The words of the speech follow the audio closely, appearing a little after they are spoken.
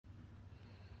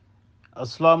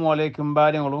Assalamu alaikum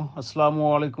badingulu.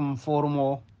 Assalamu alaikum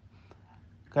forumo.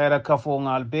 Kaira kafo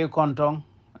ngal be konton.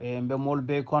 Mbe mol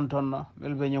be konton na.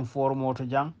 Mbe nyum forumo to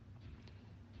jang.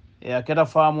 Akeda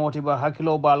famo tiba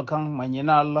hakilo balkan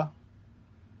manyina Allah.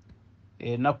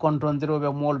 Na konton diro be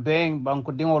mol be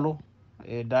banku dingolu.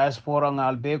 Diaspora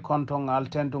ngal be konton ngal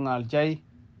tentu ngal jay.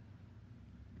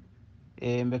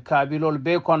 Mbe kabilol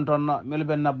be konton na.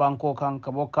 Mbe na banko kan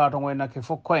kabo katon wena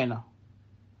kifo koina.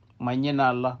 Manyina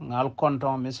Allah ngal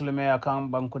konton muslime yakan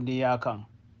banku di yakan.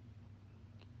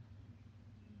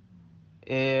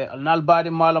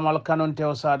 Nalbadi malam al kanun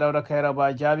teo sa dawda kaira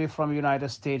ba jabi from United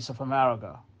States of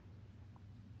America.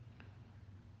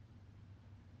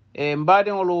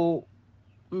 Mbadi ngolu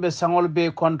mbe sangol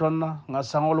be kontonna nga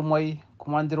sangol moy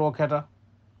kumandiro keta.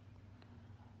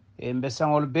 Mbe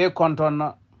sangol be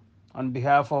kontonna on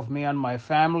behalf of me and my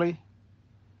family.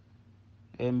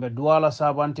 Mbe duala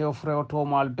sabante o freo to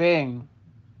mal beng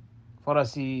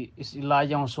farasi is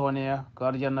ilajan sonia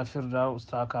karjana firda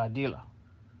ustaka dila.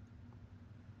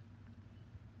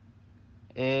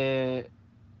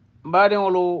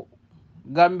 Mbadi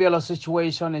Gambia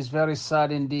situation is very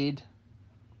sad indeed.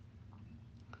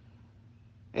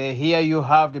 Here you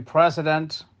have the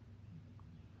president,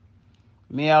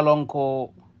 Mia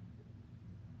Lonko,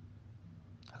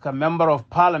 a member of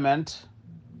parliament,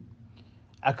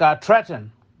 aka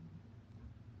threaten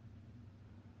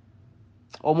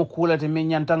omukula te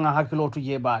minyantanga hakilo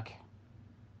tuje back.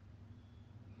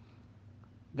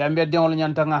 Gambia deol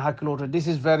nyantanga hakilo to. This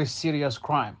is very serious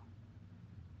crime.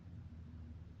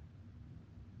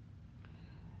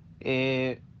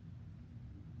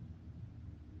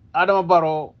 Adama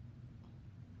Barrow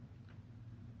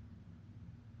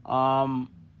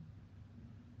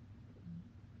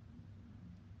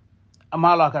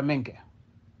amala ka menke.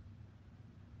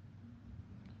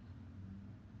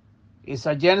 It's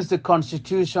against the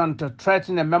constitution to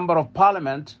threaten a member of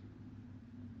parliament,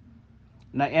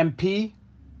 na MP.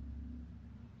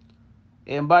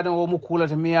 We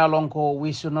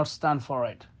should not stand for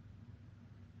it.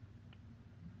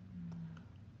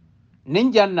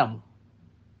 Ninjanam,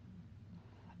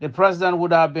 the president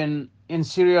would have been in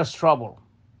serious trouble.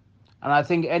 And I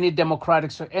think any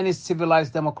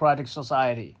civilized democratic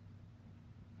society,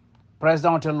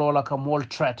 President Lola Kamol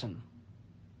threaten.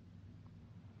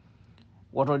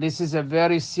 This is a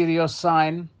very serious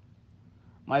sign,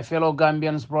 my fellow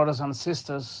Gambians, brothers and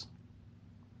sisters.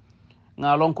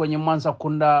 Ngalong kwenye mansa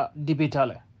kunda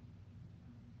dibitale.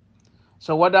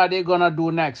 So what are they gonna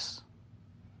do next?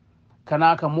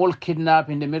 Kanaka Mol kidnap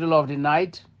in the middle of the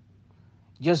night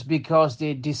just because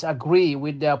they disagree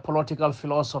with their political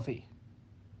philosophy.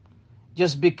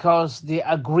 Just because they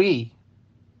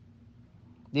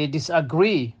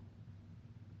disagree,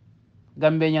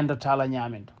 Gambian Tala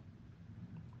Nyamin.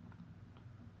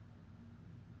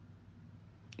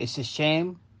 It's a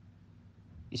shame.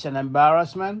 It's an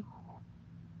embarrassment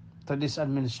to this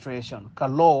administration. Ka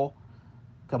law,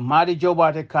 ka madi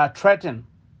jobate ka threaten.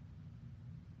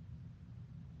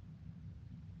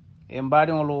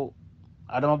 Mbadi ngolo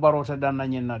Adama Barrow ta dan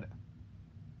nanyinade.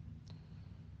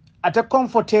 At a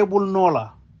comfortable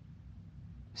nola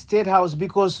State House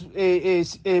because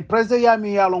President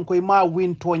Yami Yalonko ima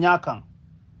win tonyakan.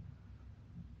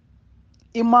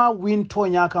 Ima win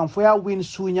tonyakan for ya win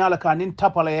sunyala kanin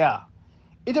tapala ya.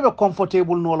 It be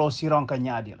comfortable nola siran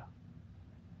kanyadila.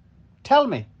 Tell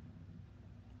me.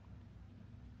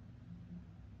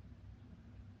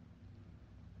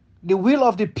 The will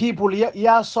of the people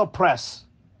ya suppress.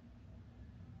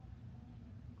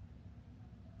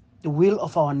 The will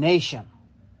of our nation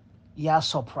ya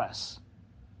suppress.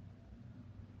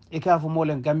 Ikafu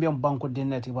molen Gambia banko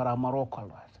dineti bara Morocco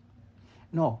right.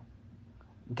 No.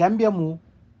 Gambia mu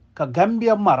ka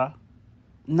Gambia mara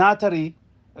natari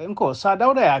nko sa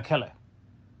dawda ya kele.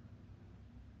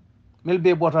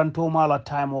 Milbe botan to mala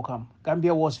time okam.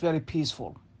 Gambia was very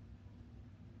peaceful.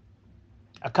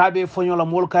 Akabe fonyo la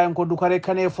mol kayan ko dukare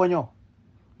kane fonyo.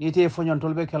 Nite fonyo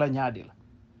tolbe kala nyadil.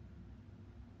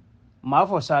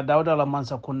 Mafo sa dawda la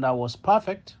mansa kunda was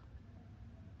perfect.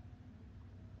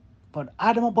 But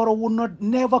Adama Barrow would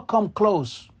never come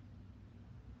close.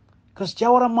 Because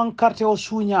Jawara Mankarte or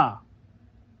Sunya,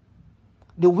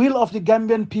 the will of the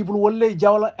Gambian people will let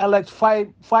Jawara elect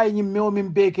five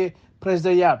Meomin Beke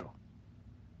President Yado.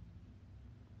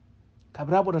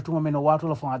 Kabrabo da tumameno watu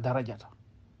la fanga darajata.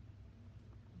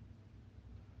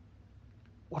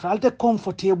 What are the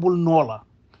comfortable nola?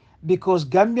 Because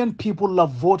Gambian people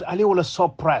love vote ali wala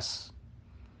suppress.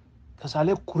 Because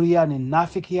ale Korea ni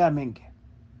nafiki ya menge.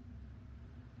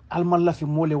 Almalla fi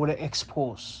mole wala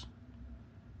expose.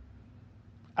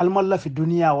 Almalla fi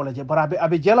dunia wala je barabe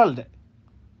abe jalal de.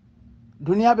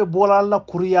 dunia be bola la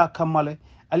kuriya kamale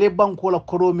ale banko la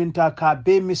kodo minta ka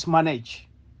be mismanage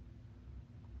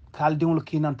kal dingul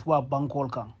kinan tuwa bankol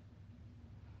kan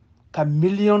ka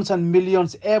millions and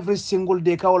millions every single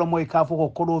day ka wala moy ka foko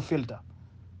kodo filter.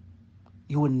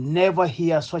 You will never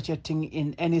hear such a thing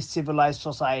in any civilized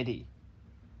society.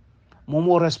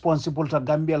 Momo responsible to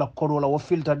Gambia la kodo la wo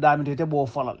filter damite te bo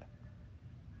falale.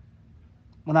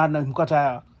 Muna na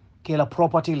mkata ke la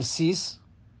property il seize.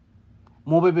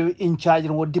 Mobe be in charge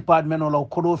in what department la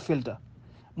kodo filter.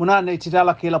 Muna na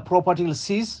ititala ke la property il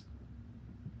seize.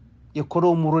 Ye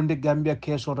kodo murundi Gambia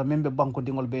keso ta membe banko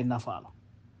dingol be nafala.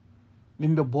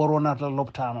 Membe borona ta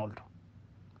loptanol.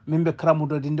 Membe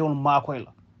kramudo dindol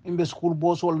makoyla. Membe school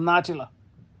boss wol natila.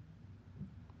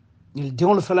 Nil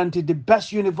dingol felanti the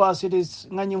best universities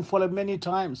nganyim fole many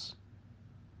times.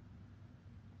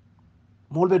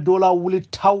 Molbe dola wuli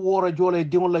tawora jole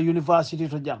dingol la university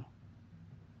to jam.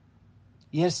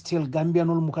 Yes, still Gambia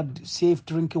nul muka safe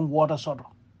drinking water sodo.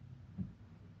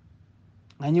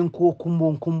 Nganyim ko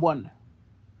kumbon.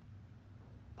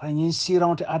 Panyin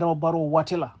sirawte Adama Barrow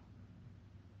watila.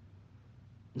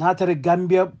 Natare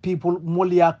Gambia people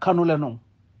molia kanule non.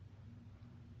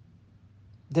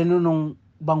 Denu non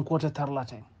bankote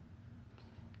tarlate.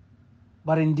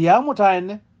 But in diamuta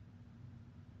ene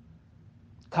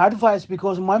ka advice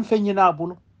because man fenyina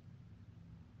bulu.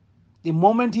 The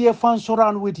moment he fans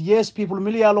around with yes people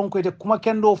milia long ko de kuma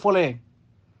kendo fole.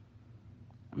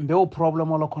 Mbeo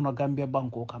problem olo kono Gambia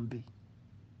banko kambi.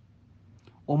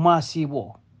 O ma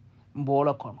sibo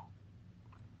mbola kono.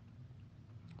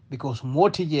 Because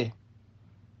motije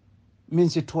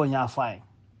means it tonya fine.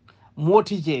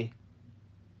 Motije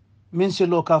means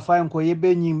loka fine ko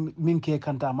yebe nyi minke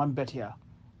kanta man betia.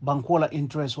 Bankola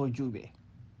interest o jube.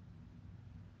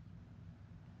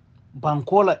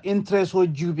 Bankola interest o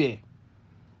jube.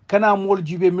 Kana mol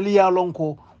jube milia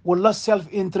lonko wala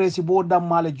self interest bo dam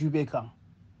male jube kan.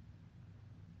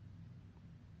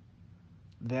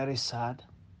 Very sad.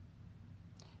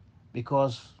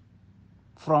 Because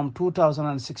from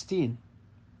 2016,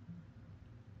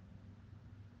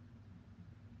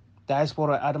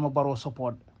 diaspora Adama Barrow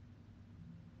support.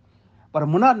 But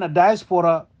munad na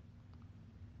diaspora,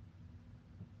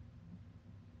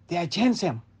 they are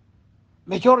him.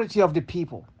 Majority of the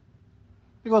people.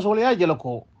 Because wale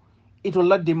ajeloko, it will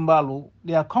let Dimbalu,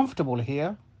 they are comfortable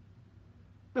here.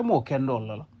 They more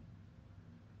kendol.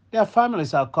 Their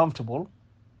families are comfortable.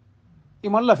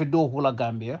 Imalla fi do hula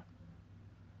Gambia.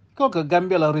 Because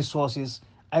Gambia la resources,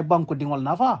 ay banko dingol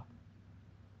nafa.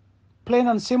 Plain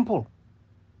and simple.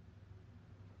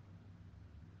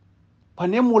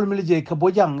 Panemol milije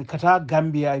kabojang kata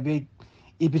Gambia ibe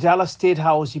ibitala state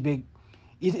house ibe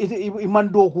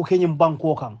imando ku kenyim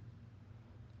banko kan.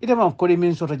 Ite man kodi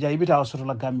min sota ja ibita sota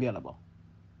la Gambia la ba.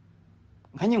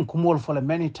 Nganyim kumol for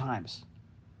many times.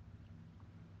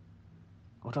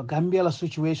 Oto Gambia la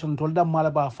situation tolda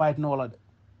malaba fight no la.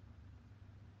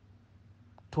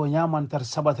 To nyaman tar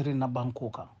sabatri na banko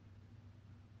kan.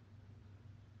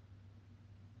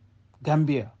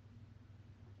 Gambia.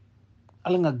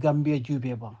 Alinga Gambia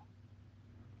jube bang.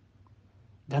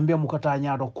 Gambia mukata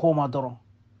nyado koma doron.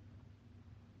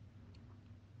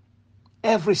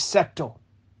 Every sector,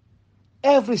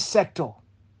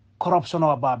 corruption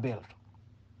or babel.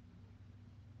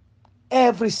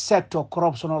 Every sector,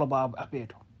 corruption or babel.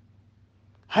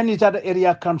 Hanita the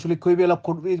area council koibela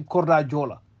korda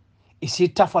jola. Isi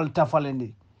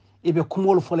tafalendi. Ibe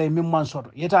kumol fole mimman soto.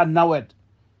 Yeta nawed.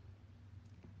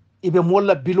 Ibe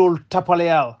molla bilol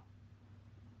tapaleal.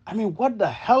 I mean, what the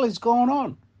hell is going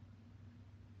on?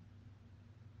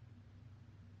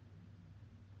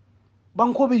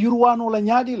 Banko be yuruwano la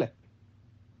nyadile.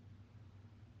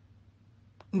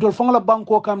 Ndol fanga la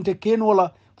banko kamte keno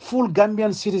la full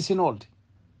Gambian citizen old.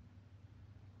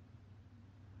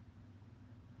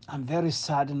 I'm very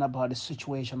saddened about the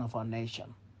situation of our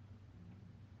nation.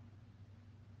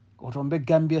 Otombe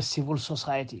Gambia civil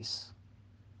societies.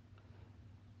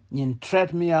 Nyin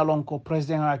threat me along ko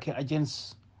president ake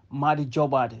against Madi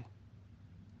Jobade.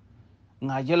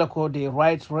 Ngajela ko they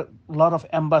write a lot of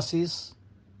embassies.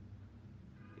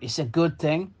 It's a good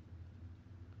thing.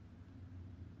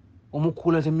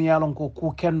 Umukule te miyalon ko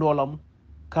ku kendolam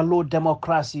kalo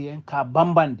democracy ka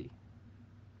bambandi.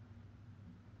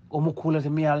 Umukule te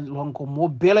miyalon ko mo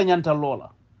bela nyanta lola.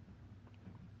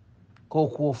 Ko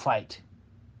ku fight.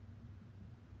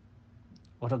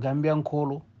 Oto Gambian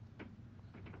kolo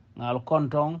ngal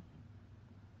kontong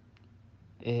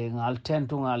ngal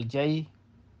tentu ngal jay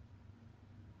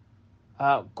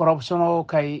corruption o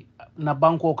kay na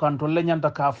banko kan to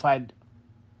lenyanta ka fight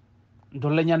do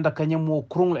lenyanta kanye mo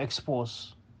krung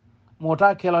expose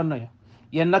mota kela no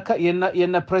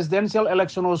yenna presidential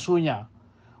election o sunya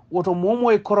woto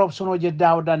momo e corruption o je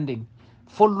dawdanding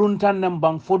fo luntan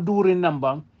nambang fo durin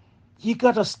nambang. You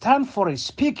gotta stand for it.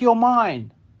 Speak your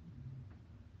mind.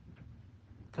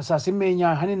 Kasasi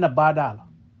menya hani na badala.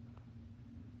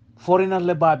 Foreigner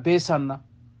le ba besanna.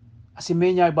 Asi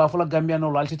menya ba fula Gambia no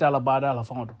laltita la badala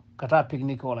fondo. Kata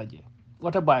picnic wala je.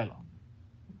 What a bailo.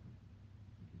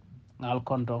 Ngal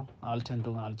konto, al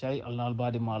tentu ngal jay, al nal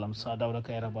badi malam sa dawda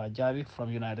kaira ba jabi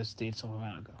from United States of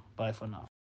America. Bye for now.